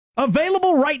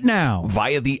Available right now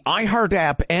via the iHeart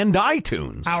app and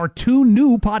iTunes. Our 2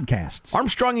 new podcasts.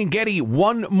 Armstrong and Getty,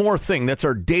 One More Thing. That's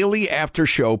our daily after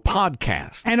show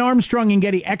podcast. And Armstrong and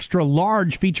Getty Extra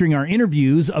Large, featuring our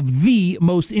interviews of the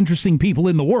most interesting people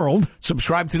in the world.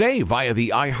 Subscribe today via the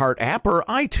iHeart app or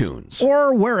iTunes.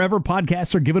 Or wherever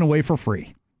podcasts are given away for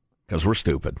free. Because we're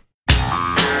stupid.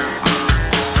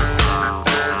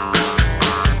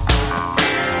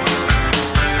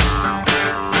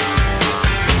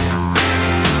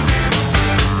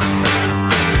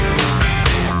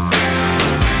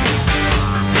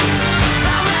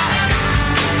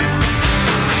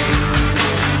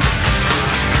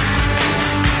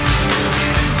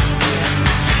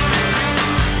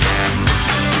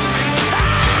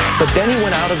 But then he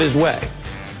went out of his way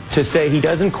to say he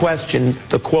doesn't question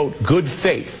the, quote, good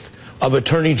faith of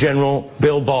Attorney General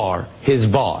Bill Barr, his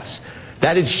boss.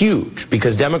 That is huge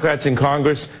because Democrats in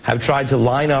Congress have tried to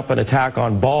line up an attack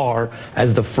on Barr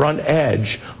as the front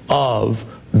edge of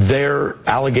their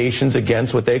allegations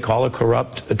against what they call a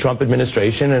corrupt Trump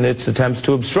administration and its attempts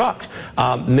to obstruct.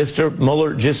 Mr.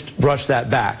 Mueller just brushed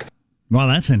that back. Well,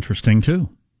 that's interesting, too.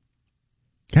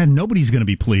 God, nobody's going to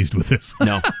be pleased with this.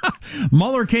 No.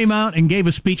 Mueller came out and gave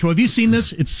a speech. Well, have you seen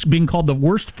this? It's being called the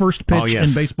worst first pitch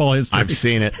in baseball history. I've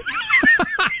seen it.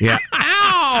 Yeah.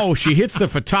 Ow! She hits the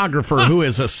photographer who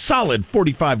is a solid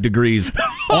 45 degrees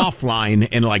offline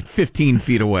and like 15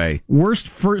 feet away. Worst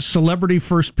celebrity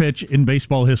first pitch in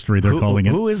baseball history, they're calling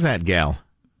it. Who is that gal?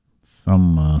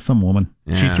 Some woman.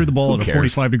 Yeah, she threw the ball at a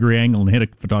 45-degree angle and hit a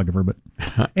photographer. But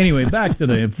anyway, back to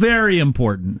the very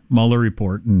important Mueller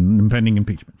report and impending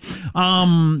impeachment.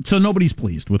 So nobody's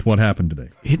pleased with what happened today.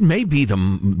 It may be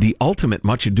the ultimate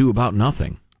much ado about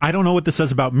nothing. I don't know what this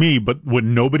says about me, but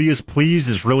when nobody is pleased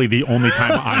is really the only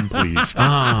time I'm pleased.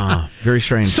 Very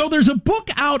strange. So there's a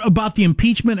book out about the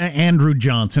impeachment of Andrew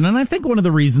Johnson, and I think one of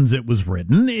the reasons it was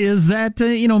written is that,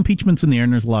 impeachment's in the air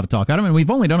and there's a lot of talk. We've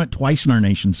only done it twice in our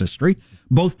nation's history.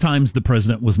 Both times the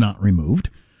president was not removed.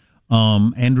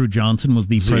 Andrew Johnson was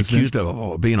the president. Accused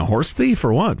of being a horse thief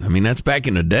or what? I mean, that's back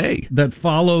in the day. That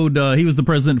followed, he was the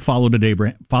president,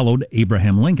 followed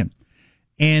Abraham Lincoln.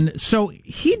 And so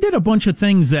he did a bunch of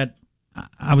things that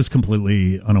I was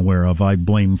completely unaware of. I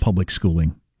blame public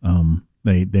schooling.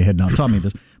 They had not taught me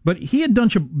this. But he had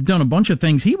done a bunch of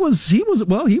things. He was a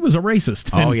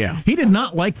racist. Oh, yeah. He did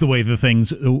not like the way the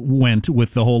things went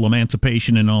with the whole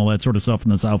emancipation and all that sort of stuff in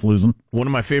the South losing. One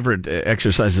of my favorite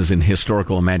exercises in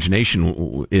historical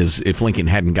imagination is if Lincoln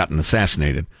hadn't gotten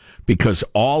assassinated, because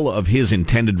all of his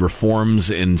intended reforms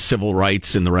in civil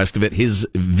rights and the rest of it, his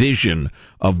vision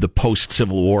of the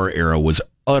post-Civil War era was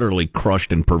utterly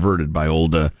crushed and perverted by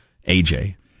old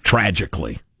AJ,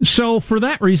 tragically. So for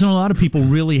that reason, a lot of people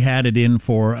really had it in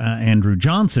for Andrew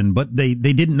Johnson, but they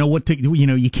didn't know what to,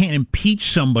 you can't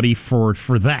impeach somebody for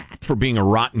that. For being a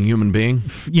rotten human being?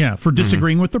 Yeah, for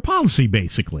disagreeing with their policy,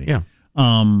 basically. Yeah.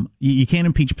 You can't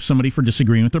impeach somebody for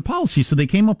disagreeing with their policy. So they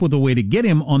came up with a way to get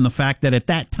him on the fact that at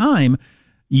that time,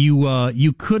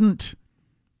 you couldn't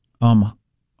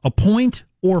appoint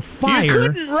or fire. You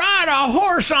couldn't ride a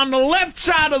horse on the left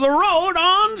side of the road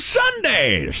on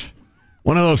Sundays.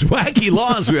 One of those wacky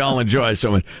laws we all enjoy so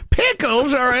much.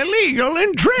 Pickles are illegal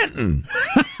in Trenton.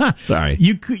 Sorry.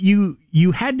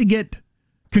 You had to get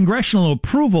congressional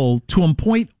approval to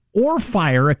appoint or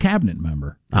fire a cabinet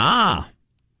member.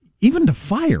 Even to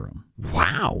fire him.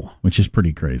 Wow. Which is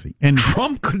pretty crazy. And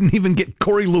Trump couldn't even get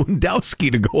Corey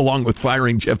Lewandowski to go along with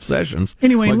firing Jeff Sessions.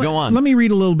 Anyway, go on. Let me read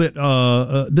a little bit.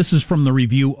 This is from the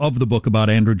review of the book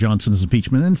about Andrew Johnson's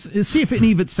impeachment, and see if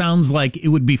any of it sounds like it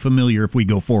would be familiar if we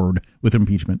go forward with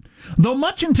impeachment. Though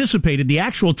much anticipated, the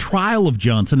actual trial of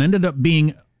Johnson ended up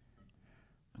being...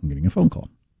 I'm getting a phone call.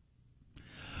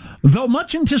 Though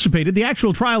much anticipated, the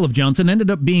actual trial of Johnson ended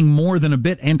up being more than a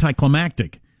bit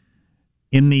anticlimactic.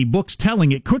 In the book's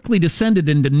telling, it quickly descended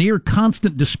into near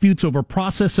constant disputes over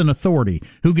process and authority.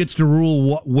 Who gets to rule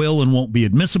what will and won't be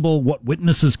admissible? What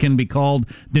witnesses can be called?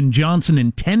 Did Johnson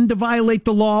intend to violate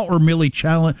the law or merely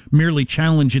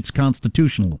challenge its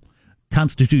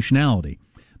constitutionality?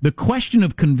 The question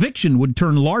of conviction would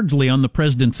turn largely on the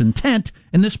president's intent,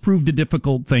 and this proved a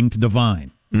difficult thing to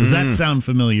divine. Does that sound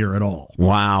familiar at all?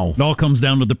 Wow. It all comes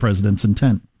down to the president's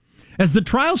intent. As the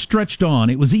trial stretched on,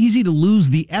 it was easy to lose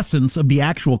the essence of the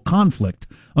actual conflict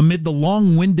amid the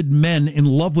long-winded men in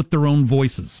love with their own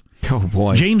voices. Oh,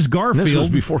 boy. James Garfield... This was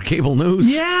before cable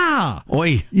news. Yeah.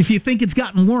 Oy. If you think it's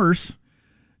gotten worse...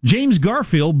 James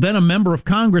Garfield, then a member of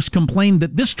Congress, complained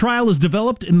that this trial has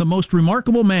developed in the most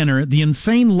remarkable manner the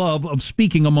insane love of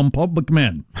speaking among public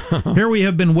men. Here we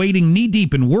have been wading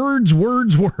knee-deep in words.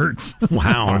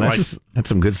 Wow, that's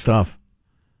some good stuff.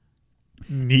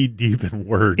 knee-deep in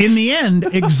words. In the end,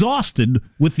 exhausted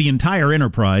with the entire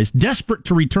enterprise, desperate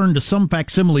to return to some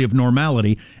facsimile of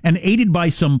normality, and aided by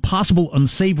some possible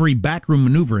unsavory backroom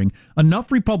maneuvering,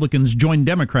 enough Republicans joined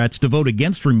Democrats to vote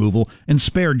against removal and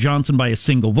spare Johnson by a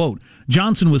single vote.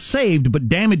 Johnson was saved, but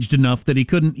damaged enough that he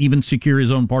couldn't even secure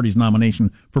his own party's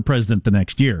nomination for president the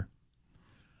next year.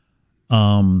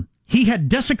 He had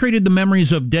desecrated the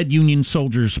memories of dead Union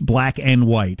soldiers, black and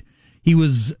white. He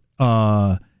was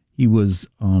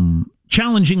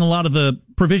challenging a lot of the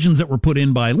provisions that were put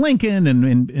in by Lincoln and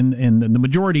the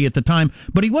majority at the time,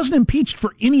 but he wasn't impeached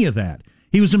for any of that.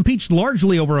 He was impeached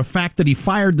largely over a fact that he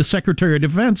fired the Secretary of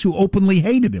Defense, who openly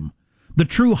hated him. The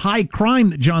true high crime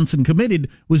that Johnson committed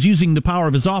was using the power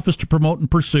of his office to promote and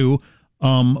pursue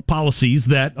policies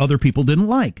that other people didn't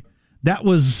like. That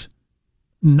was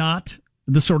not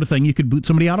the sort of thing you could boot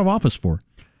somebody out of office for.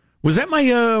 Was that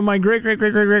my great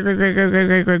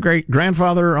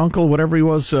grandfather, uncle, whatever he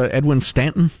was, Edwin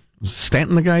Stanton? Was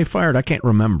Stanton the guy he fired? I can't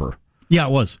remember. Yeah,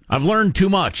 it was. I've learned too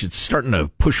much. It's starting to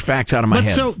push facts out of my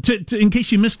head. So, in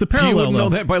case you missed the parallel, so you wouldn't know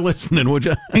that by listening, would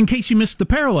you? In case you missed the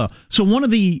parallel. So one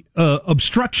of the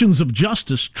obstructions of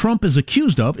justice Trump is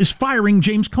accused of is firing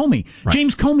James Comey. Right.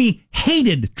 James Comey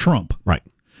hated Trump. Right.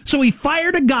 So he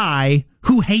fired a guy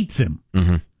who hates him.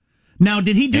 Mm-hmm. Now,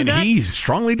 did he do that? And he's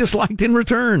strongly disliked in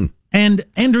return. And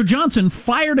Andrew Johnson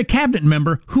fired a cabinet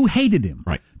member who hated him.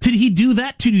 Right. Did he do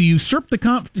that to usurp the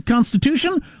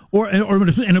Constitution or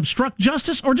and obstruct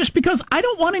justice, or just because I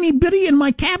don't want anybody in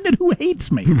my cabinet who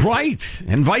hates me? Right.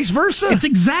 And vice versa. It's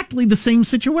exactly the same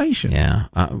situation. Yeah.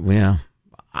 Yeah.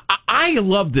 I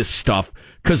love this stuff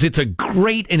because it's a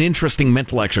great and interesting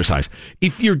mental exercise.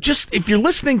 If you're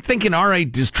listening thinking, all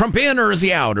right, is Trump in or is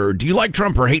he out? Or do you like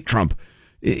Trump or hate Trump?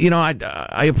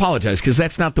 I apologize because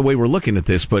that's not the way we're looking at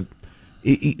this, but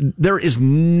there is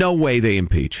no way they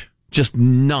impeach. Just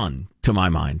none, to my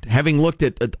mind. Having looked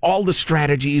at all the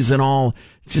strategies and all,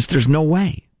 it's just there's no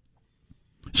way.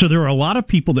 So there are a lot of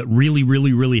people that really,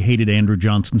 really, really hated Andrew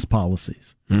Johnson's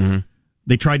policies. Mm-hmm.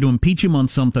 They tried to impeach him on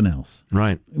something else.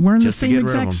 Right. We're in the same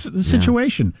exact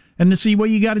situation. Yeah. And what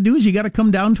you got to do is you got to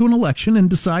come down to an election and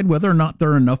decide whether or not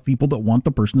there are enough people that want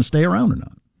the person to stay around or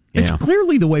not. It's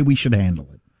clearly the way we should handle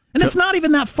it. And it's not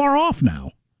even that far off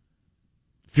now.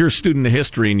 If you're a student of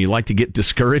history and you like to get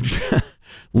discouraged,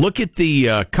 look at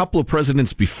the couple of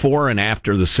presidents before and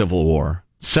after the Civil War.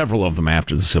 Several of them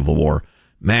after the Civil War.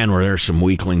 Man, were there some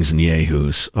weaklings and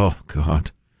yahoos. Oh,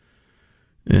 God.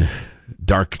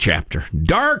 Dark chapter.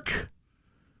 Dark!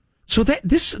 So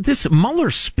this Mueller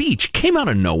speech came out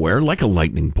of nowhere like a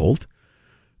lightning bolt.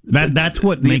 That's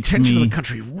what makes the attention of the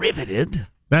country riveted.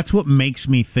 That's what makes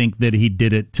me think that he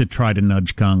did it to try to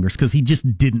nudge Congress, because he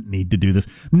just didn't need to do this.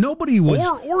 Nobody was...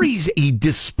 Or he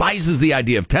despises the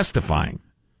idea of testifying.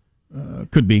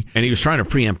 Could be. And he was trying to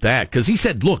preempt that, because he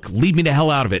said, look, leave me the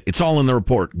hell out of it. It's all in the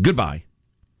report. Goodbye.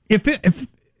 If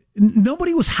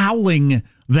nobody was howling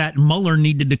that Mueller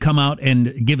needed to come out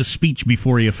and give a speech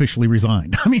before he officially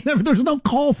resigned. I mean, there's no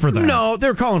call for that. No,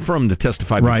 they're calling for him to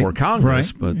testify before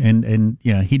Congress. Right. But and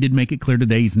he did make it clear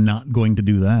today he's not going to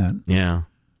do that. Yeah.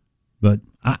 But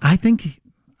I think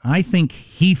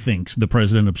he thinks the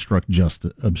president obstructed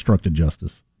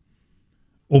justice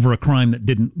over a crime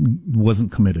that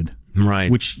wasn't committed. Right.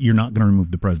 Which you're not going to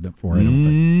remove the president for, I don't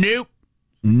think. Nope.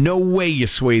 No way you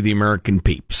sway the American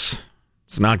peeps.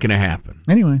 It's not going to happen.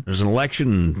 Anyway. There's an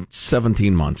election in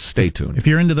 17 months. Stay tuned. If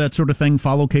you're into that sort of thing,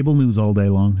 follow cable news all day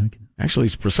long. Actually,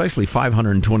 it's precisely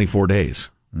 524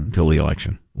 days until the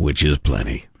election, which is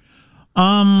plenty.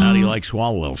 How do you like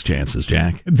Swalwell's chances,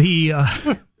 Jack?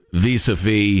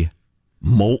 Vis-a-vis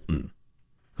Moulton.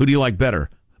 Who do you like better,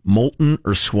 Moulton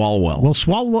or Swalwell? Well,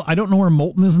 Swalwell, I don't know where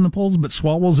Moulton is in the polls, but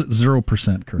Swalwell's at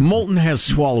 0% currently. Moulton has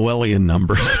Swalwellian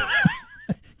numbers.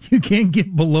 You can't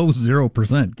get below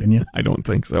 0%, can you? I don't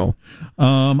think so.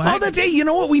 You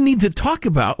know what we need to talk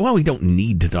about? Well, we don't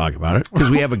need to talk about it because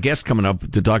we have a guest coming up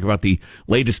to talk about the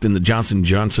latest in the Johnson &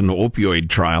 Johnson opioid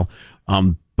trial.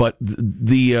 But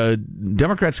the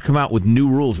Democrats come out with new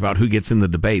rules about who gets in the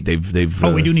debate. They've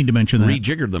we do need to mention that.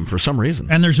 Rejiggered them for some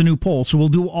reason. And there's a new poll, so we'll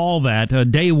do all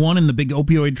that. Day one in the big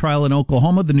opioid trial in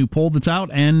Oklahoma, the new poll that's out,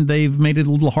 and they've made it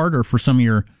a little harder for some of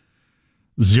your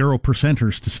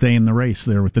 0%ers to stay in the race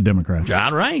there with the Democrats.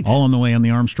 All right. All on the way on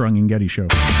the Armstrong and Getty Show.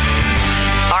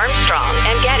 Armstrong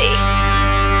and Getty.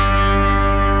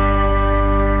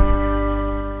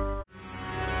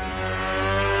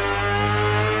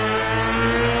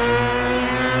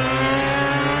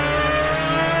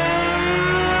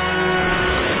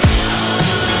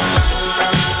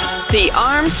 The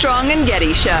Armstrong and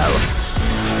Getty Show.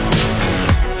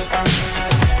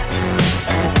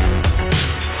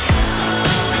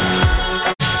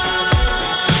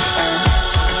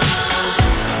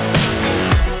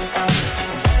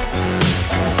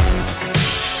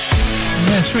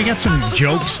 got some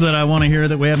jokes that I want to hear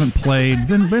that we haven't played.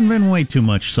 Been way too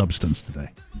much substance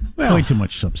today. Well, way too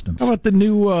much substance. How about the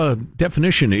new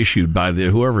definition issued by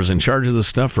whoever's in charge of this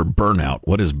stuff for burnout?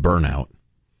 What is burnout?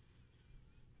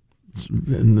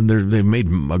 They've made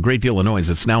a great deal of noise.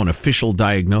 It's now an official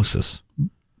diagnosis.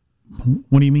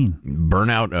 What do you mean?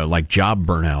 Burnout, like job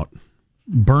burnout.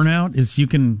 Burnout is you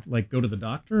can go to the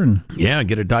doctor and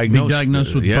get it diagnosed. Be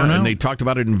diagnosed with burnout. And they talked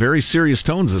about it in very serious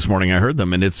tones this morning. I heard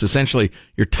them, and it's essentially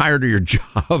you're tired of your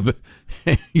job,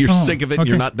 you're sick of it, and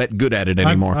you're not that good at it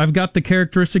anymore. I've got the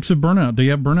characteristics of burnout. Do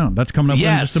you have burnout? That's coming up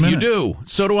in just a minute. Yes, you do.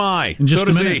 So do I. So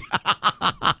does he.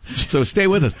 So stay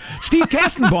with us. Steve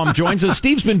Kastenbaum joins us.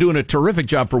 Steve's been doing a terrific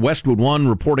job for Westwood One,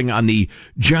 reporting on the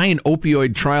giant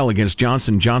opioid trial against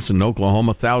Johnson & Johnson in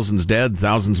Oklahoma. Thousands dead,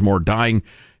 thousands more dying.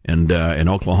 And in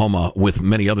Oklahoma, with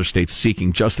many other states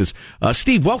seeking justice.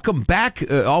 Steve, welcome back.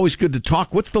 Always good to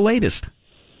talk. What's the latest?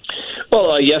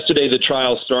 Well, yesterday the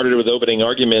trial started with opening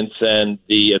arguments, and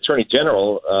the Attorney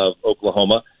General of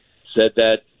Oklahoma said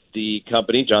that the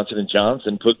company, Johnson &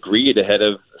 Johnson, put greed ahead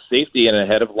of safety and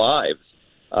ahead of lives.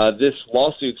 This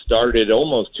lawsuit started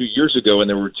almost 2 years ago, and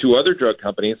there were two other drug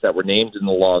companies that were named in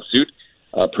the lawsuit.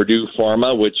 Purdue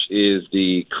Pharma, which is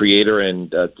the creator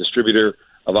and distributor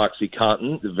of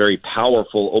OxyContin, the very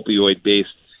powerful opioid-based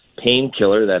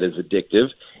painkiller that is addictive,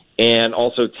 and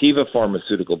also Teva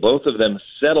Pharmaceutical. Both of them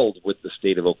settled with the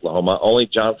state of Oklahoma. Only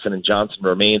Johnson & Johnson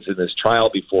remains in this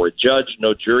trial before a judge,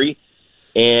 no jury,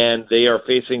 and they are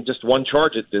facing just one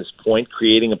charge at this point,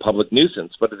 creating a public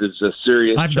nuisance. But it is a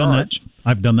serious charge.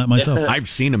 I've done that myself. I've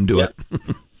seen them do it.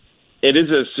 It is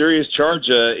a serious charge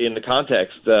in the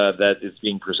context that is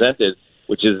being presented,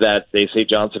 which is that they say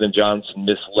Johnson & Johnson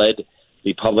misled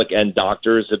the public and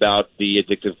doctors about the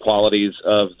addictive qualities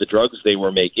of the drugs they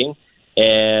were making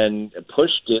and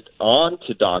pushed it on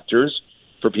to doctors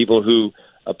for people who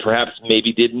perhaps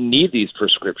maybe didn't need these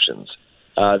prescriptions.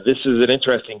 This is an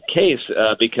interesting case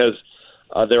because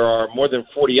there are more than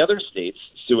 40 other states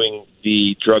suing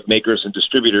the drug makers and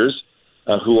distributors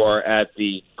who are at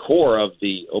the core of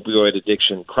the opioid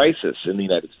addiction crisis in the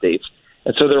United States.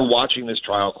 And so they're watching this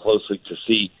trial closely to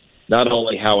see not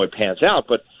only how it pans out,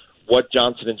 but what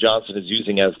Johnson & Johnson is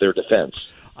using as their defense.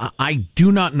 I do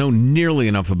not know nearly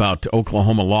enough about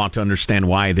Oklahoma law to understand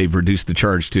why they've reduced the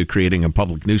charge to creating a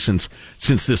public nuisance,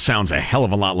 since this sounds a hell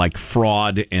of a lot like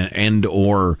fraud and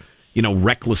or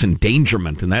reckless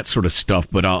endangerment and that sort of stuff.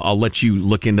 But I'll let you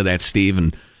look into that, Steve,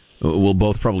 and we'll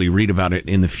both probably read about it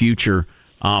in the future.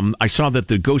 I saw that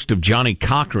the ghost of Johnny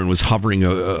Cochran was hovering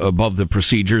above the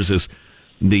procedures as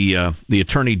the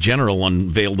Attorney General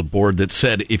unveiled a board that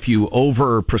said, if you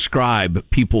over-prescribe,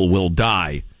 people will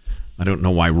die. I don't know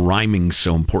why rhyming's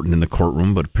so important in the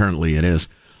courtroom, but apparently it is.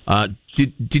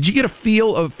 Did you get a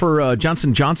feel for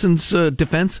Johnson & Johnson's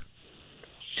defense?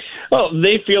 Well,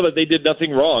 they feel that they did nothing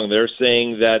wrong. They're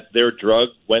saying that their drug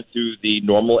went through the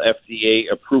normal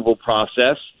FDA approval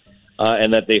process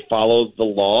and that they followed the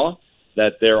law,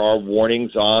 that there are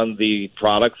warnings on the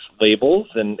product's labels,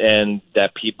 and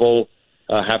that people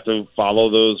have to follow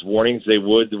those warnings they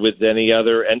would with any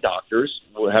other, and doctors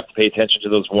will have to pay attention to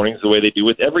those warnings the way they do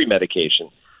with every medication.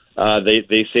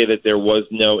 They say that there was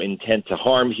no intent to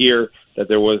harm here, that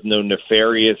there was no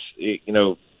nefarious,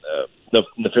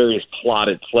 nefarious plot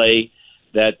at play,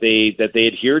 that they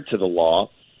adhered to the law,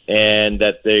 and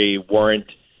that they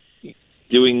weren't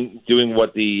doing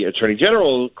what the Attorney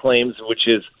General claims, which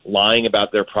is lying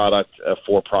about their product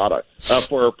for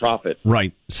profit.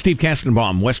 Right. Steve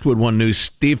Kastenbaum, Westwood One News.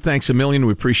 Steve, thanks a million.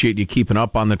 We appreciate you keeping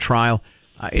up on the trial.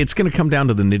 It's going to come down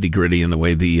to the nitty-gritty and the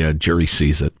way the jury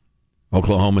sees it.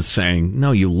 Oklahoma's saying,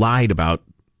 no, you lied about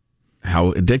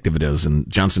how addictive it is, and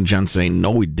Johnson & Johnson saying,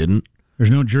 no, we didn't.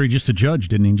 There's no jury, just a judge,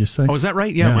 didn't he just say? Oh, is that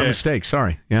right? Yeah, my mistake.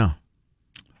 Sorry. Yeah.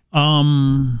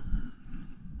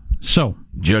 So,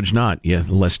 judge not,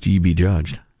 lest ye be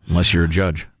judged. Unless you're a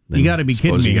judge. You got to be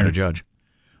kidding me. You got to judge.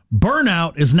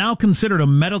 Burnout is now considered a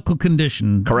medical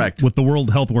condition. Correct. With the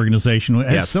World Health Organization.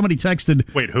 As somebody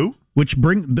texted. Wait, who? Which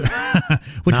brings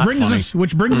us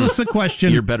the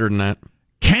question. You're better than that.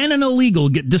 Can an illegal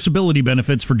get disability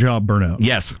benefits for job burnout?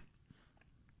 Yes.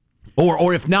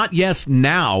 Or if not yes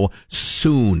now,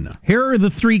 soon. Here are the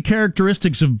 3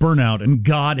 characteristics of burnout, and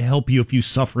God help you if you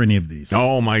suffer any of these.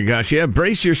 Oh, my gosh. Yeah,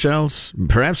 brace yourselves.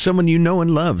 Perhaps someone you know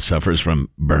and love suffers from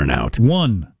burnout.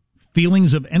 1,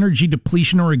 feelings of energy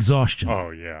depletion or exhaustion. Oh,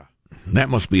 yeah. That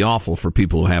must be awful for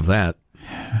people who have that.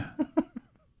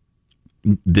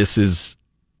 This is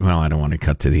Well, I don't want to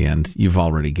cut to the end. You've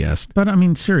already guessed. But I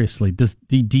mean, seriously,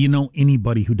 do you know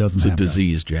anybody who doesn't It's have a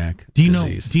disease, Jack. Do you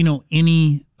Disease. know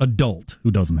any adult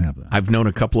who doesn't have that? I've known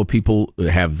a couple of people who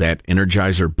have that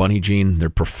Energizer bunny gene.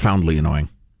 They're profoundly annoying.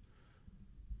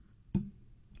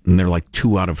 And they're like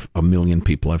 2 out of 1 million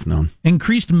people I've known.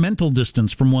 Increased mental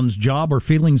distance from one's job or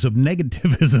feelings of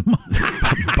negativism.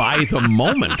 By the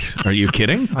moment. Are you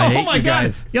kidding? Oh my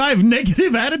God. Yeah, I have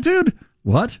negative attitude?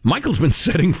 What? Michael's been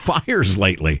setting fires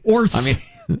lately.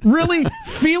 Really?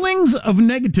 Feelings of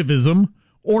negativism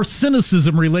or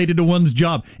cynicism related to one's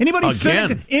job.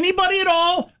 Anybody at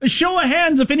all? A show of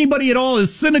hands if anybody at all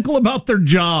is cynical about their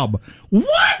job.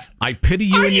 What? I pity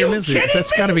you in your misery.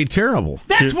 That's got to be terrible.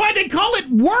 That's why they call it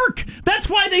work. That's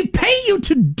why they pay you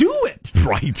to do it.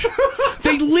 Right.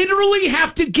 They literally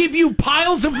have to give you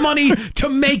piles of money to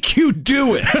make you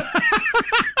do it.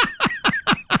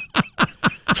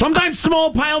 Sometimes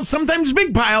small piles, sometimes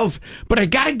big piles, but I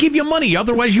got to give you money,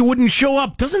 otherwise you wouldn't show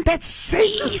up. Doesn't that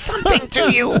say something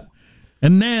to you?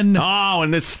 And then...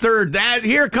 and this third,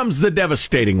 here comes the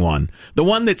devastating one. The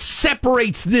one that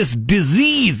separates this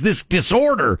disease, this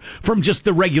disorder, from just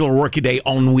the regular workaday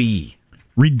ennui.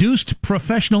 Reduced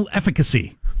professional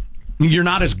efficacy. You're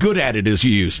not as good at it as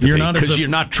you used to be, because you're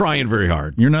not trying very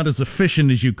hard. You're not as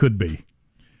efficient as you could be.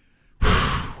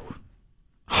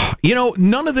 You know,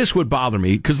 none of this would bother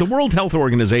me because the World Health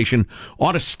Organization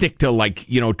ought to stick to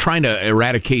trying to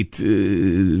eradicate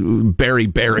beriberi,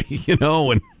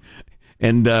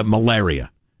 and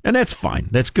malaria. And that's fine.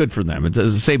 That's good for them. It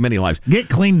does save many lives. Get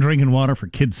clean drinking water for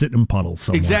kids sitting in puddles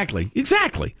somewhere.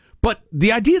 Exactly. But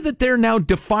the idea that they're now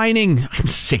defining, I'm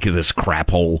sick of this crap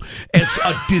hole, as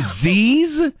a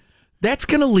disease, that's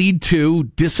going to lead to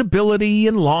disability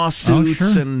and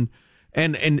lawsuits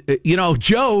And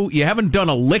Joe, you haven't done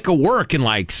a lick of work in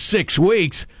like 6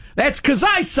 weeks. That's because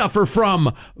I suffer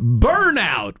from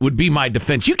burnout, would be my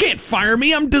defense. You can't fire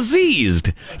me. I'm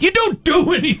diseased. You don't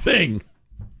do anything.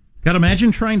 God,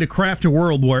 imagine trying to craft a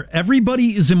world where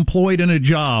everybody is employed in a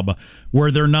job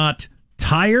where they're not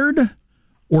tired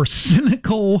or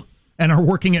cynical and are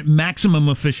working at maximum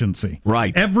efficiency.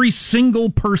 Right. Every single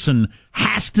person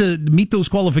has to meet those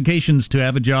qualifications to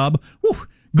have a job. Whew.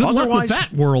 Good luck with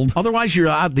that world. Otherwise,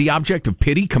 you're the object of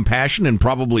pity, compassion, and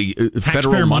probably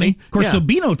federal money. Of course, there'll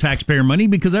be no taxpayer money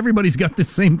because everybody's got the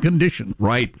same condition.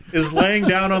 Right. Is laying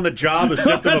down on the job a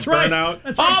symptom of burnout?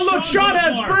 That's right. Look, Sean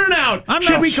has burnout.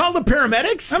 Should we call the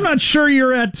paramedics? I'm not sure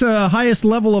you're at highest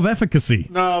level of efficacy.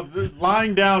 No,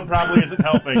 lying down probably isn't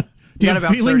helping. Do you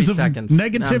have feelings of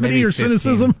negativity or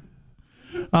cynicism?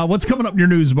 What's coming up in your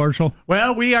news, Marshall?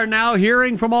 Well, we are now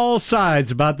hearing from all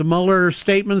sides about the Mueller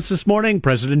statements this morning.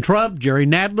 President Trump, Jerry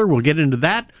Nadler, we'll get into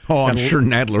that. I'm sure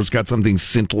Nadler's got something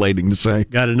scintillating to say.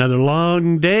 Got another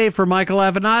long day for Michael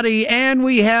Avenatti, and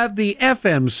we have the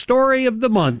FM story of the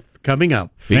month coming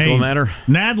up. Fecal matter.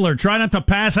 Nadler, try not to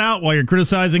pass out while you're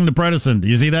criticizing the president.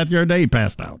 You see that the other day? He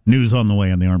passed out. News on the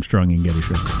way on the Armstrong and Getty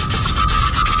Show.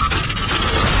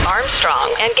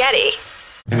 Armstrong and Getty.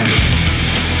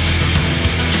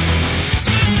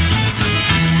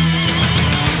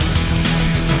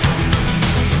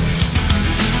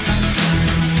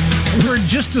 We're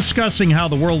just discussing how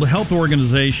the World Health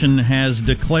Organization has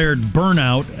declared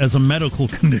burnout as a medical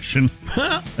condition.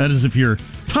 That is if you're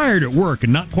tired at work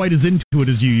and not quite as into it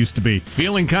as you used to be.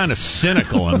 Feeling kind of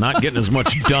cynical and not getting as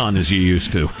much done as you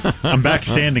used to. I'm back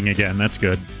standing again. That's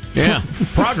good. Yeah,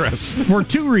 progress. For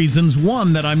 2 reasons.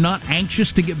 1, that I'm not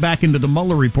anxious to get back into the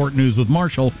Mueller report news with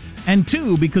Marshall. And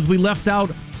 2, because we left out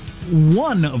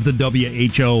one of the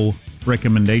WHO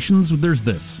recommendations. There's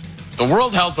this. The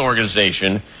World Health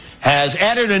Organization has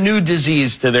added a new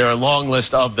disease to their long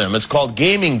list of them. It's called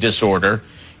gaming disorder.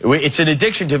 It's an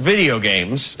addiction to video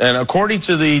games, and according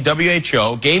to the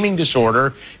WHO, gaming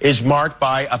disorder is marked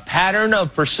by a pattern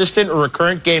of persistent or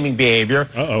recurrent gaming behavior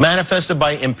manifested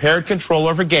by impaired control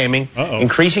over gaming,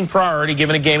 increasing priority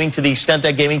given to gaming to the extent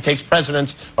that gaming takes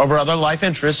precedence over other life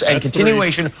interests, and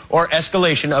continuation or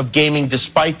escalation of gaming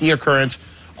despite the occurrence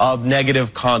of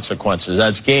negative consequences.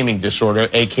 That's gaming disorder,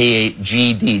 a.k.a.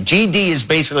 GD. GD is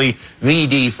basically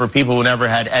VD for people who never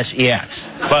had SEX.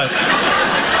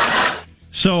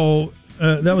 So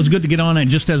that was good to get on it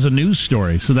just as a news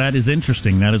story. So that is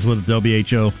interesting. That is what the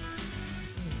WHO,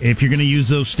 if you're going to use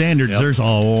those standards, there's a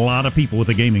lot of people with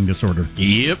a gaming disorder.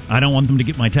 Yep. I don't want them to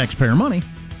get my taxpayer money,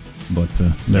 but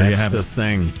there you have it. That's the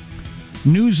thing.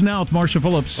 News now with Marcia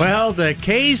Phillips. Well, the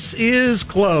case is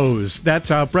closed. That's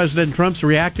how President Trump's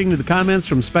reacting to the comments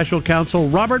from special counsel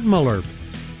Robert Mueller.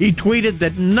 He tweeted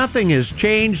that nothing has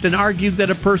changed and argued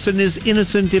that a person is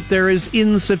innocent if there is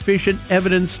insufficient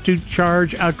evidence to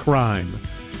charge a crime.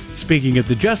 Speaking at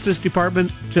the Justice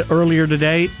Department earlier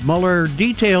today, Mueller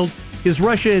detailed his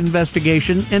Russia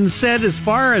investigation and said as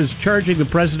far as charging the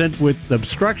president with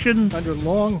obstruction, under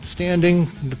long-standing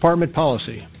department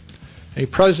policy, a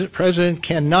president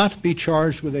cannot be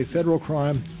charged with a federal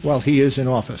crime while he is in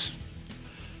office.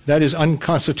 That is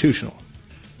unconstitutional.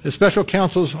 The special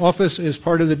counsel's office is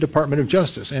part of the Department of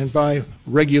Justice, and by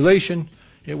regulation,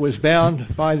 it was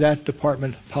bound by that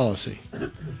department policy.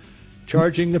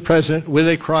 Charging the president with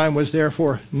a crime was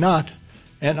therefore not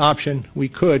an option we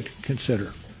could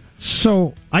consider.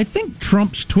 So I think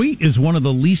Trump's tweet is one of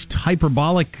the least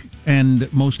hyperbolic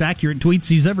and most accurate tweets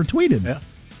he's ever tweeted. Yeah.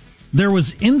 There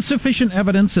was insufficient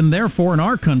evidence, and therefore, in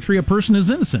our country, a person is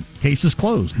innocent. Case is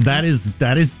closed. That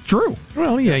is true.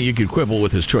 Well, yeah, you could quibble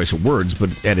with his choice of words,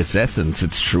 but at its essence,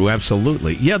 it's true,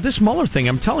 absolutely. Yeah, this Mueller thing,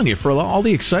 I'm telling you, for all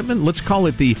the excitement, let's call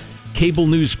it the Cable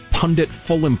News Pundit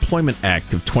Full Employment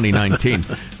Act of 2019.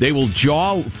 They will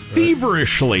jaw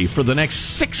feverishly for the next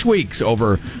 6 weeks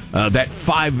over that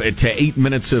 5 to 8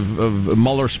 minutes of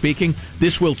Mueller speaking.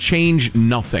 This will change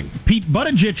nothing. Pete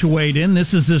Buttigieg weighed in.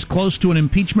 This is as close to an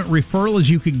impeachment referral as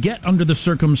you could get under the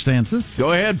circumstances. Go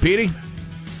ahead, Petey.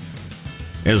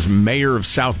 As mayor of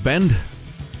South Bend.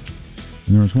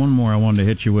 And there was one more I wanted to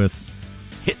hit you with.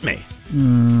 Hit me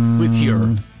with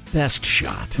your best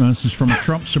shot. This is from a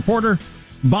Trump supporter.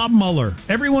 Bob Mueller.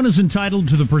 Everyone is entitled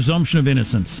to the presumption of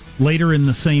innocence. Later in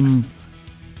the same,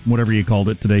 whatever you called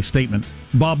it today, statement.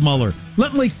 Bob Mueller.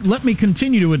 Let me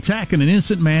continue to attack an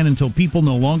innocent man until people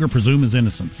no longer presume his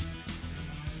innocence.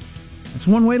 That's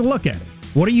one way to look at it.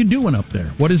 What are you doing up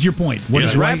there? What is your point? What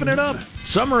Just is wrapping it up.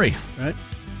 Summary. right?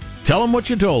 Tell him what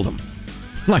you told him.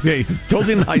 Like I told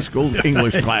you in high school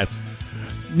English class.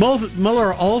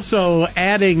 Mueller also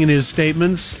adding in his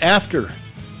statements, After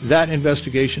that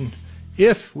investigation,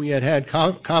 if we had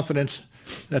confidence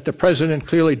that the president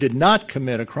clearly did not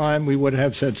commit a crime, we would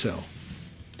have said so.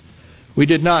 We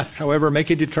did not, however, make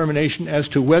a determination as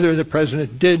to whether the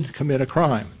president did commit a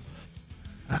crime.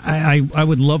 I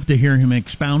would love to hear him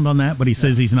expound on that, but he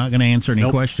says he's not going to answer any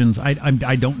questions. I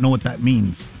don't know what that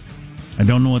means. I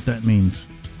don't know what that means.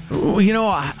 Well, you know,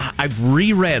 I've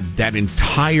reread that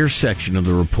entire section of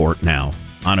the report now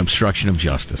on obstruction of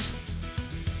justice.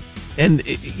 And,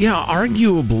 yeah,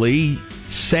 arguably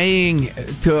saying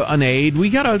to an aide, we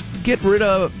got to get rid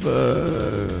of,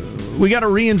 we got to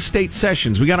reinstate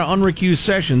Sessions. We got to unrecuse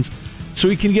Sessions so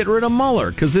we can get rid of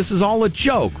Mueller because this is all a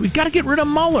joke. We got to get rid of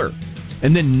Mueller.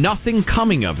 And then nothing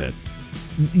coming of it.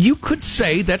 You could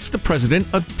say that's the president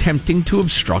attempting to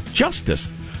obstruct justice.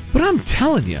 But I'm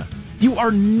telling you, you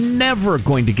are never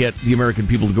going to get the American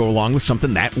people to go along with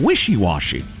something that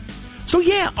wishy-washy. So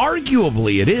yeah,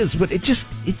 arguably it is, but it's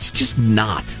just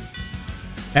not.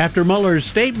 after Mueller's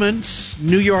statements,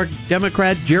 New York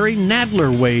Democrat Jerry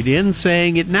Nadler weighed in,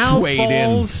 saying it now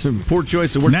falls... Some poor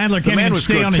choice of word. Nadler can't even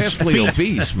stay on his feet.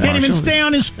 Obese, can't even stay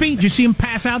on his feet. Did you see him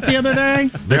pass out the other day?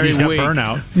 He's got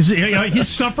burnout. He's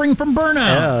suffering from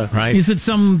burnout. Yeah, right. He's at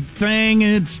some thing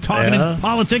and it's talking in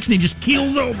politics and he just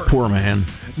keels over. Poor man.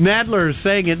 Nadler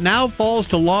saying it now falls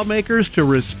to lawmakers to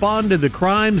respond to the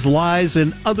crimes, lies,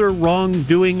 and other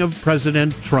wrongdoing of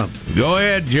President Trump. Go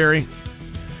ahead, Jerry.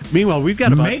 Meanwhile, we've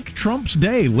got make Trump's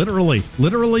day, literally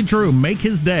true. Make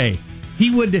his day. He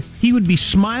would be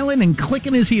smiling and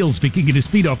clicking his heels if he could get his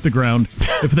feet off the ground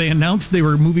if they announced they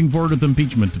were moving forward with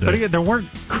impeachment today. But again, there weren't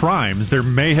crimes. There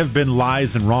may have been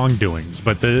lies and wrongdoings,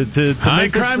 but to high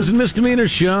make crimes and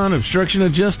misdemeanors, Sean, obstruction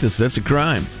of justice, that's a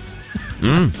crime.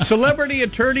 Celebrity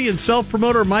attorney and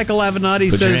self-promoter Michael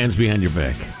Avenatti Put your says hands behind your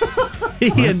back.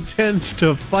 he intends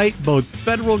to fight both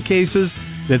federal cases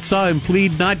that saw him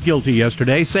plead not guilty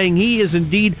yesterday, saying he is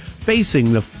indeed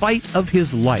facing the fight of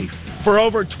his life. For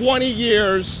over 20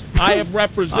 years, I have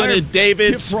represented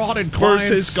David's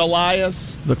versus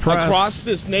Goliath across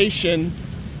this nation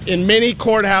in many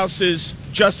courthouses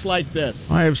just like this.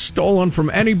 I have stolen from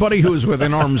anybody who is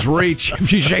within arm's reach.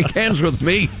 If you shake hands with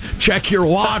me, check your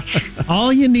watch.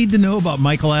 All you need to know about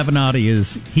Michael Avenatti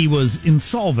is he was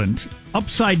insolvent,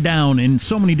 upside down in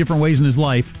so many different ways in his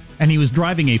life, and he was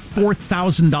driving a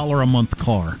 $4,000 a month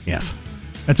car. Yes.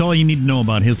 That's all you need to know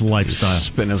about his lifestyle.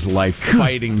 Spent his life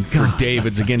fighting for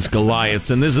Davids against Goliaths,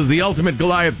 and this is the ultimate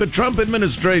Goliath, the Trump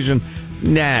administration.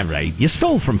 Nah, right. You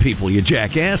stole from people, you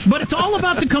jackass. But it's all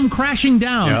about to come crashing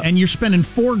down, and you're spending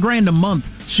 $4,000 a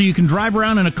month so you can drive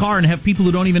around in a car and have people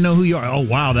who don't even know who you are. Oh,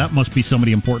 wow, that must be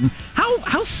somebody important.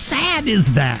 How sad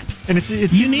is that? And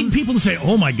it's you need people to say,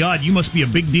 oh, my God, you must be a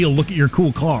big deal. Look at your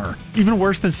cool car. Even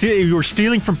worse than you were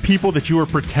stealing from people that you were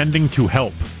pretending to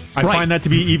help. I find that to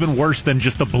be even worse than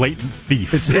just a blatant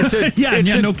thief.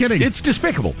 No kidding. It's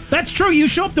despicable. That's true. You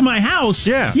show up to my house.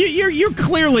 Yeah. You're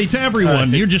clearly to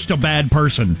everyone. You're just a bad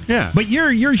person. Yeah. But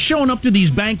you're showing up to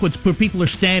these banquets where people are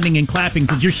standing and clapping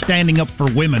because you're standing up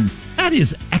for women. That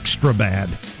is extra bad.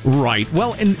 Right.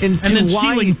 Well, and then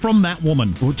stealing from that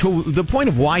woman. To the point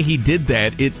of why he did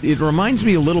that, it reminds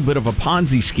me a little bit of a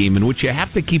Ponzi scheme in which you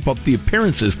have to keep up the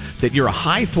appearances that you're a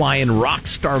high-flying rock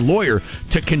star lawyer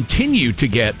to continue to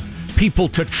get people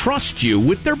to trust you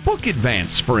with their book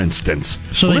advance, for instance.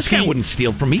 So this guy wouldn't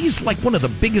steal from me. He's like one of the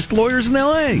biggest lawyers in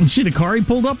L.A. You see the car he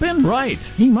pulled up in? Right.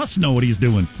 He must know what he's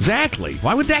doing. Exactly.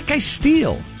 Why would that guy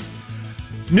steal?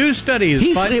 New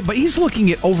studies. But he's looking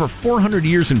at over 400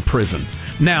 years in prison.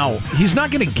 Now, he's not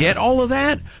going to get all of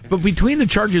that, but between the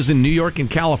charges in New York and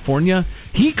California,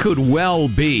 he could well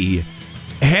be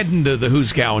heading to the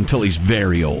Hoosgow until he's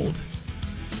very old.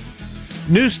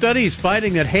 New studies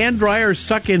finding that hand dryers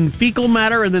suck in fecal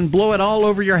matter and then blow it all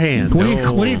over your hands. What are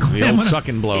you the old suck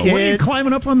and blow. What are you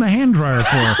climbing up on the hand dryer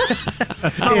for?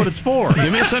 That's not what it's for. You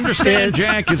misunderstand,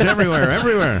 Jack. It's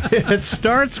everywhere. It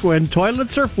starts when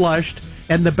toilets are flushed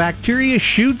and the bacteria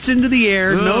shoots into the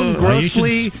air, known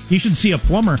grossly... You should see a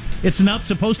plumber. It's not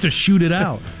supposed to shoot it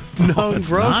out. Known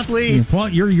grossly...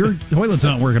 Your toilet's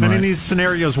not working right. In these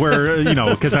scenarios where,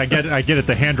 because I get it,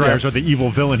 the hand dryers are the evil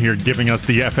villain here giving us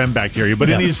the FM bacteria, but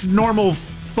in these normal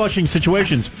flushing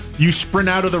situations, you sprint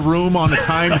out of the room on a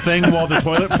time thing while the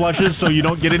toilet flushes so you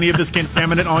don't get any of this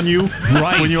contaminant on you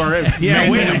when you are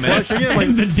flushing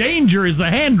it. The danger is the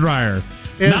hand dryer.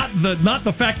 Not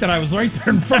the fact that I was right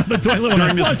there in front of the toilet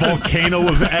during this volcano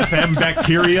of FM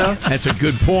bacteria. That's a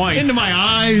good point. Into my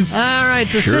eyes. All right,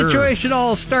 the situation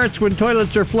all starts when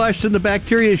toilets are flushed and the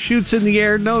bacteria shoots in the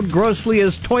air, known grossly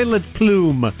as toilet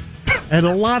plume. And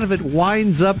a lot of it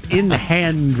winds up in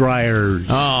hand dryers.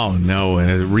 Oh, no, and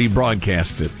it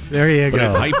rebroadcasts it. There you go.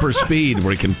 At hyper speed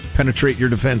where it can penetrate your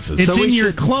defenses. It's in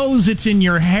your clothes, it's in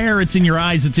your hair, it's in your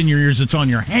eyes, it's in your ears, it's on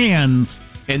your hands.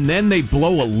 And then they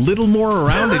blow a little more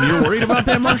around, and you're worried about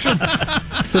that, Marshall?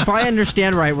 So if I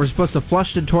understand right, we're supposed to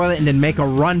flush the toilet and then make a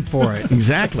run for it.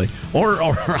 Exactly. Or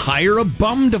hire a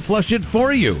bum to flush it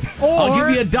for you. I'll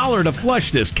give you $1 to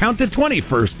flush this. Count to 20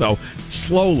 first, though.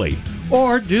 Slowly.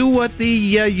 Or do what the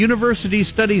university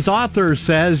studies author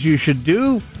says you should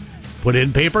do. Put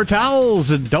in paper towels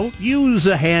and don't use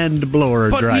a hand blower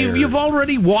dryer. But you've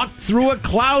already walked through a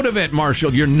cloud of it,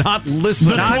 Marshall. You're not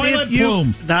listening.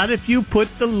 Not if you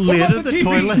put the lid of the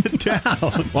toilet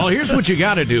down. Well, here's what you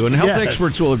got to do, and health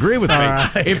experts will agree with me.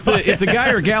 Right. If the guy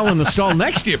or gal in the stall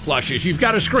next to you flushes, you've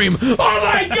got to scream, "Oh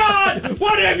my God!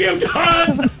 What have you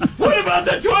done? What about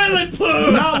the toilet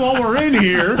plume?" Not while we're in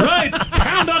here. Right.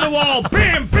 Pound on the wall.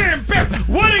 Bam, bam, bam.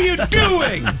 What are you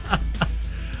doing?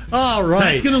 All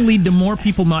right. That's going to lead to more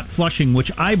people not flushing, which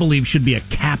I believe should be a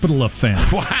capital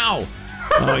offense. Wow.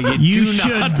 You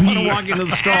should be walk into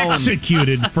the stall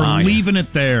executed for leaving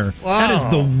it there. Wow. That is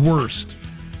the worst.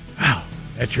 Wow.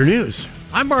 That's your news.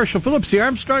 I'm Marshall Phillips, the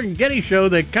Armstrong and Getty Show,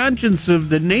 the conscience of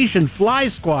the nation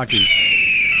flies squawking.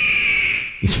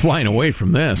 He's flying away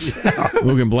from this.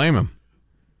 Who can blame him?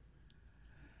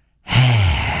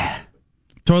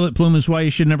 Toilet plume is why you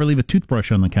should never leave a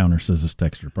toothbrush on the counter, says this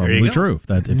texter. Probably true if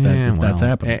that's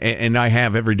happening. And I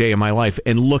have every day of my life.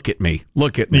 And look at me.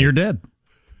 Look at me. You're dead.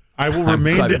 I will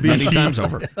remain to be many times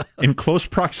over in close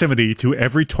proximity to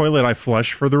every toilet I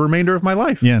flush for the remainder of my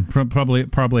life. Yeah, probably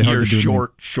hard Your to do.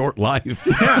 short life.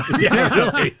 Yeah,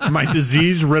 really. My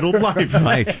disease-riddled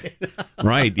life.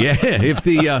 Right. Yeah. If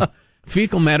the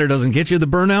fecal matter doesn't get you, the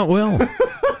burnout will.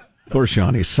 Poor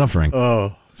Sean, he's suffering.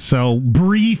 Oh. So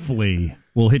briefly,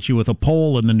 we'll hit you with a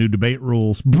poll in the new debate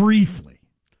rules. Briefly.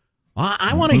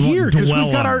 I want to hear, because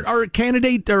we've got our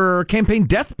candidate or campaign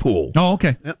death pool. Oh,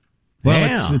 okay. Yep.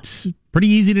 Well, it's pretty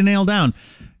easy to nail down.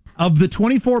 Of the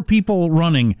 24 people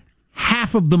running,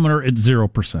 half of them are at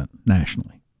 0%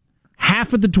 nationally.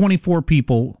 Half of the 24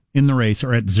 people in the race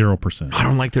are at 0%. I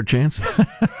don't like their chances.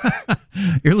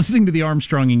 You're listening to the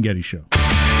Armstrong and Getty Show.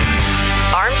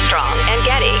 Armstrong and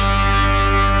Getty.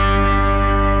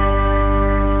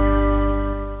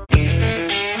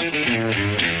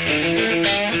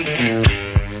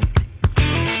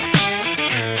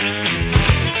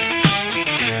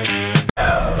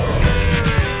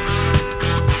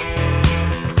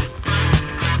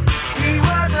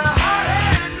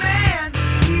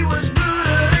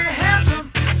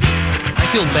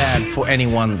 I feel bad for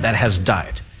anyone that has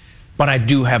died, but I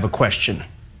do have a question.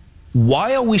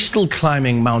 Why are we still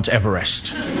climbing Mount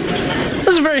Everest? This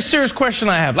is a very serious question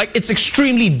I have. It's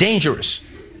extremely dangerous.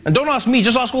 And don't ask me,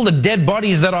 just ask all the dead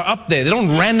bodies that are up there. They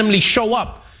don't randomly show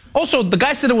up. Also, the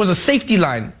guy said it was a safety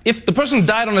line. If the person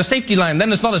died on a safety line,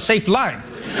 then it's not a safe line.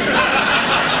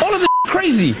 All of this is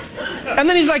crazy. And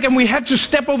then he's like, and we had to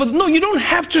step over no, you don't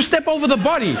have to step over the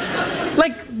body.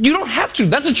 Like, you don't have to.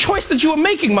 That's a choice that you are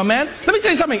making, my man. Let me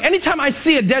tell you something. Anytime I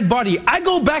see a dead body, I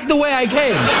go back the way I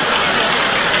came.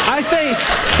 I say,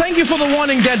 thank you for the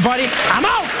warning, dead body. I'm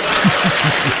out.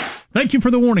 Thank you for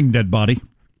the warning, dead body.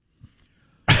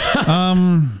 That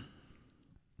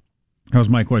was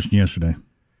my question yesterday.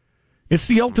 It's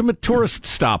the ultimate tourist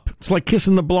stop. It's like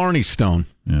kissing the Blarney Stone.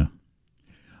 Yeah.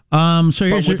 So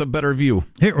here's with a better view.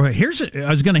 I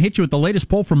was going to hit you with the latest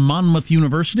poll from Monmouth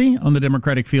University on the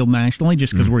Democratic field nationally,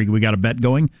 just because we got a bet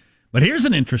going. But here's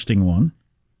an interesting one.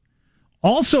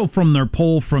 Also from their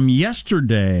poll from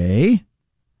yesterday.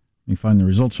 Let me find the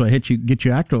results so I get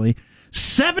you accurately.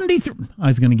 73. I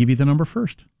was going to give you the number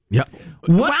first. Yeah.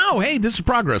 Wow. Hey, this is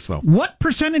progress, though. What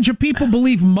percentage of people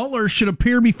believe Mueller should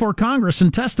appear before Congress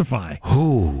and testify?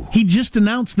 Ooh. He just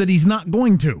announced that he's not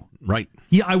going to. Right.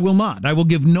 Yeah, I will not. I will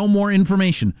give no more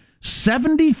information.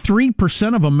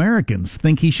 73% of Americans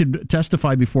think he should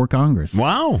testify before Congress.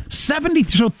 Wow.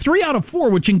 So 3 out of 4,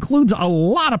 which includes a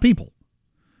lot of people,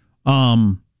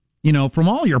 from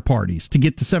all your parties to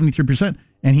get to 73%,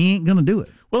 and he ain't going to do it.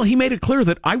 Well, he made it clear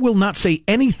that I will not say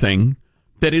anything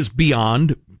that is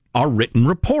beyond our written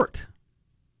report.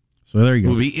 So there you go.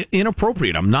 It would be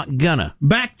inappropriate. I'm not gonna.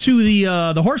 Back to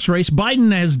the horse race.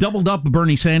 Biden has doubled up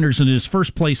Bernie Sanders in his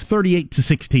first place,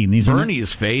 38-16. Bernie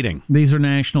is fading. These are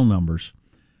national numbers.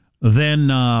 Then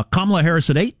Kamala Harris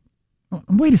at 8.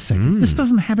 Wait a second. This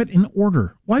doesn't have it in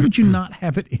order. Why would you not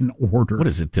have it in order? What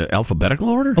is it, alphabetical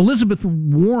order? Elizabeth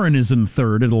Warren is in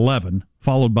third at 11,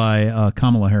 followed by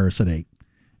Kamala Harris at 8.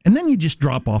 And then you just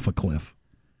drop off a cliff.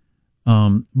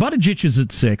 Buttigieg is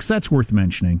at 6. That's worth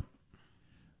mentioning.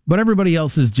 But everybody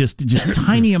else is just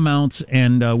tiny amounts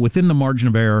and within the margin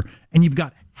of error. And you've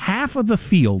got half of the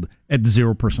field at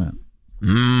 0%.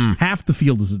 Half the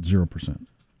field is at 0%,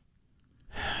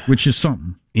 which is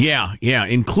something. Yeah,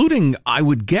 including, I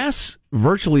would guess,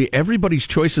 virtually everybody's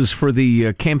choices for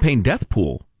the campaign death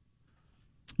pool.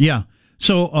 Yeah.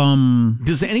 So,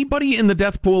 does anybody in the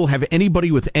death pool have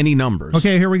anybody with any numbers?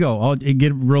 Okay, here we go. I'll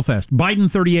get it real fast.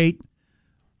 Biden 38.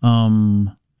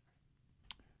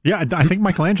 Yeah, I think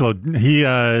Michelangelo.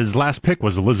 His last pick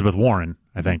was Elizabeth Warren.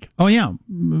 I think. Oh yeah,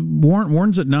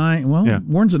 Warren's at 9. Well, yeah.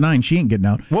 Warren's at 9. She ain't getting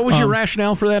out. What was your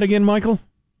rationale for that again, Michael?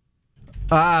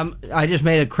 I just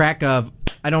made a crack of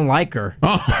I don't like her.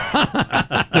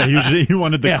 Yeah, he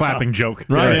wanted the clapping joke.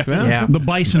 Right. Yeah. The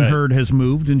bison herd has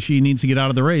moved, and she needs to get out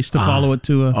of the race to follow it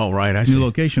to a new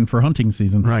location for hunting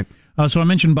season. Right. So I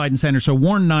mentioned Biden, Sanders. So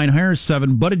Warren 9, Harris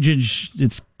 7, Buttigieg,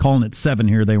 it's calling it 7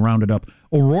 here. They rounded up.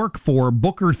 O'Rourke 4,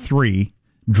 Booker 3,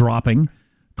 dropping.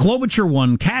 Klobuchar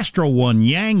 1, Castro 1,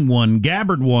 Yang 1,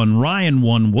 Gabbard 1, Ryan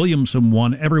 1, Williamson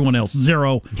 1, everyone else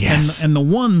 0. Yes. And the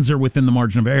ones are within the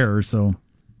margin of error, so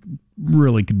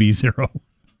really could be 0.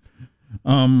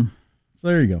 So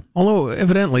there you go. Although,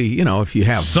 evidently, if you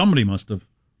have... Somebody must have.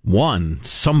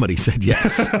 Somebody said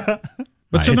yes.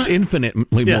 But it's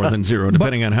infinitely more than 0,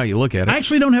 depending on how you look at it. I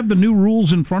actually don't have the new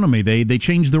rules in front of me. They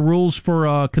changed the rules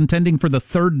for contending for the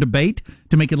third debate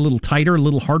to make it a little tighter, a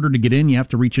little harder to get in. You have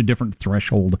to reach a different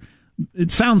threshold.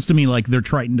 It sounds to me like they're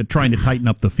trying to tighten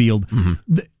up the field.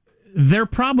 Mm-hmm. They're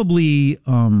probably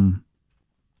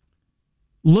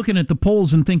looking at the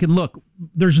polls and thinking, look,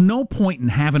 there's no point in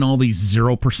having all these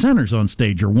 0%ers on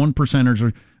stage or 1%ers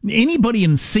or anybody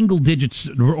in single digits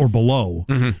or below.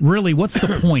 Mm-hmm. Really, what's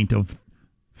the point of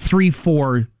 3,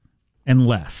 4, and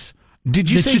less?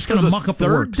 Did you it's say just going to muck up the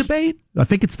third debate? I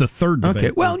think it's the third debate.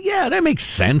 Okay, well, yeah, that makes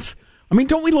sense. I mean,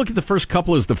 don't we look at the first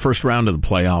couple as the first round of the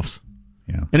playoffs?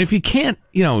 Yeah. And if you can't,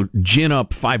 gin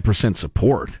up 5%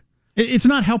 support... It's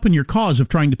not helping your cause of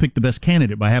trying to pick the best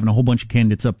candidate by having a whole bunch of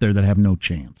candidates up there that have no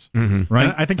chance. Mm-hmm. Right?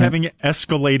 And I think having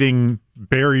escalating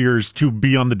barriers to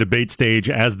be on the debate stage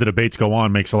as the debates go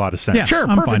on makes a lot of sense. Yeah, sure,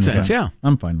 I'm perfect fine sense, with that. yeah.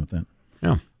 I'm fine with that.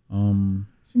 Yeah.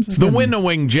 It's the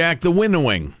winnowing, Jack, the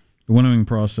winnowing. The winnowing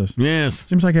process. Yes.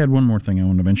 Seems like I had one more thing I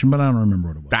wanted to mention, but I don't remember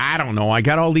what it was. I don't know. I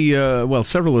got all the,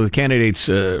 several of the candidates'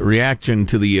 reaction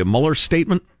to the Mueller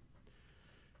statement,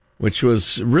 which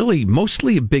was really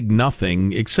mostly a big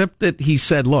nothing, except that he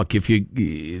said, look, if you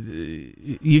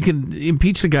can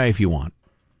impeach the guy if you want.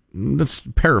 That's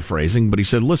paraphrasing, but he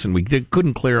said, listen, we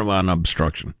couldn't clear him on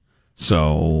obstruction.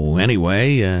 So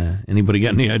anyway, anybody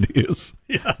got any ideas?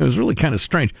 Yeah. It was really kind of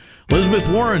strange. Elizabeth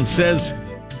Warren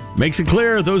makes it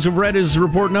clear, those who've read his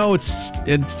report know it's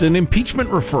an impeachment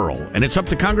referral, and it's up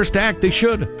to Congress to act. They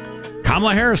should.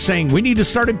 Kamala Harris saying, we need to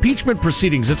start impeachment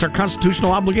proceedings. It's our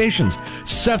constitutional obligations.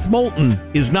 Seth Moulton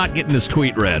is not getting his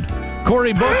tweet read.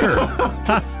 Cory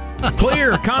Booker.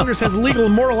 Clear. Congress has a legal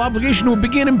and moral obligation to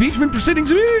begin impeachment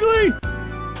proceedings immediately.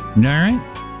 All right.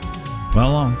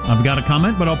 Well, I've got a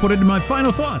comment, but I'll put it in my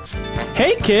final thoughts.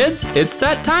 Hey, kids, it's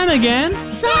that time again.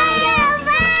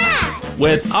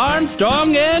 With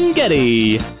Armstrong and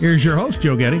Getty. Here's your host,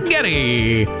 Joe Getty.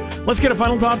 Getty. Let's get a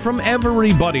final thought from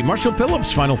everybody. Marshall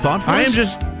Phillips, final thought for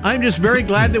us. I'm just very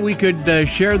glad that we could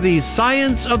share the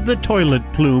science of the toilet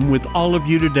plume with all of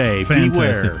you today. Fantastic.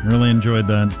 Beware. Really enjoyed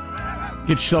that.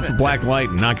 Get yourself a black light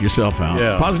and knock yourself out.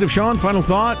 Yeah. Positive Sean, final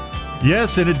thought?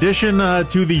 Yes, in addition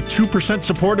to the 2%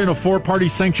 support in a 4-party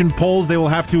sanctioned polls, they will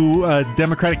have to,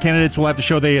 Democratic candidates will have to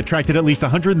show they attracted at least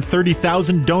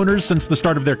 130,000 donors since the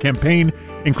start of their campaign,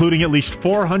 including at least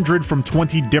 400 from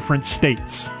 20 different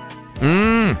states.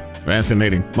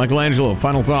 Fascinating. Michelangelo,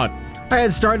 final thought. I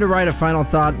had started to write a final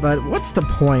thought, but what's the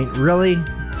point, really?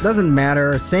 Doesn't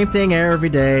matter. Same thing every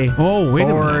day. Oh, wait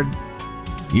Bored. a minute.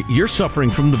 You're suffering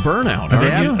from the burnout, aren't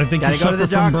Yeah. you? I think Gotta you go to suffer the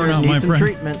from doctor, burnout, need my some friend.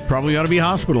 treatment. Probably ought to be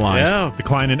hospitalized. Yeah,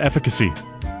 decline in efficacy.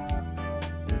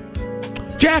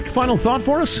 Jack, final thought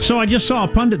for us? So I just saw a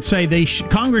pundit say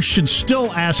Congress should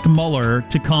still ask Mueller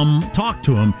to come talk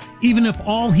to him, even if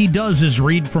all he does is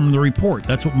read from the report.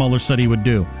 That's what Mueller said he would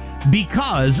do.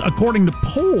 Because, according to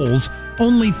polls,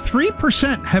 only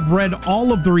 3% have read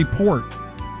all of the report.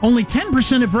 Only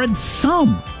 10% have read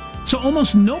some. So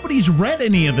almost nobody's read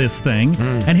any of this thing,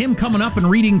 and him coming up and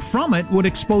reading from it would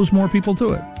expose more people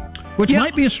to it, which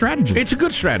might be a strategy. It's a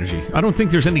good strategy. I don't think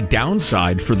there's any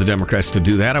downside for the Democrats to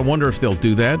do that. I wonder if they'll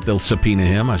do that. They'll subpoena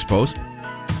him, I suppose.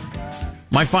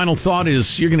 My final thought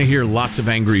is you're going to hear lots of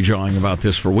angry jawing about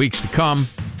this for weeks to come.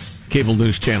 Cable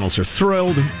news channels are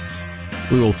thrilled.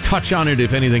 We will touch on it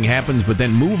if anything happens, but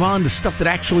then move on to stuff that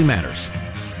actually matters.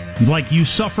 Like you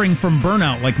suffering from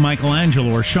burnout like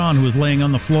Michelangelo or Sean, who was laying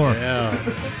on the floor. Yeah.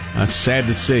 That's sad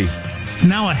to see. It's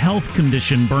now a health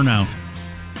condition, burnout.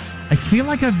 I feel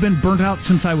like I've been burnt out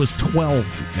since I was 12.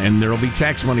 And there'll be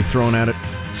tax money thrown at it.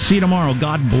 See you tomorrow.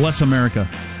 God bless America.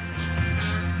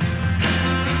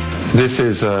 This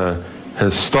is a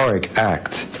historic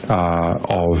act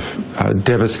of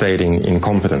devastating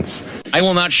incompetence. I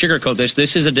will not sugarcoat this.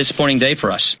 This is a disappointing day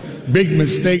for us. Big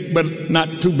mistake, but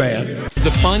not too bad.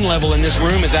 The fun level in this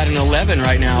room is at an 11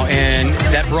 right now, and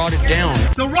that brought it down.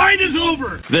 The ride is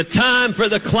over. The time for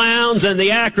the clowns and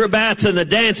the acrobats and the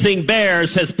dancing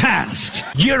bears has passed.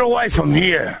 Get away from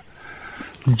here.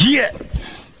 Get.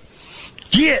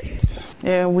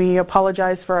 We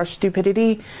apologize for our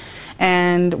stupidity,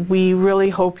 and we really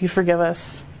hope you forgive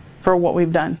us for what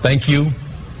we've done. Thank you,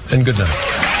 and good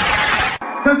night.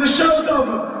 Because the show's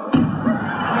over.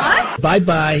 What?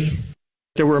 Bye-bye.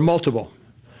 There were multiple,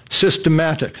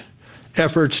 systematic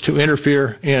efforts to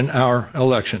interfere in our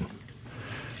election.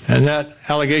 And that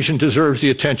allegation deserves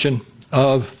the attention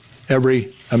of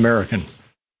every American.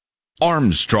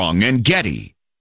 Armstrong and Getty.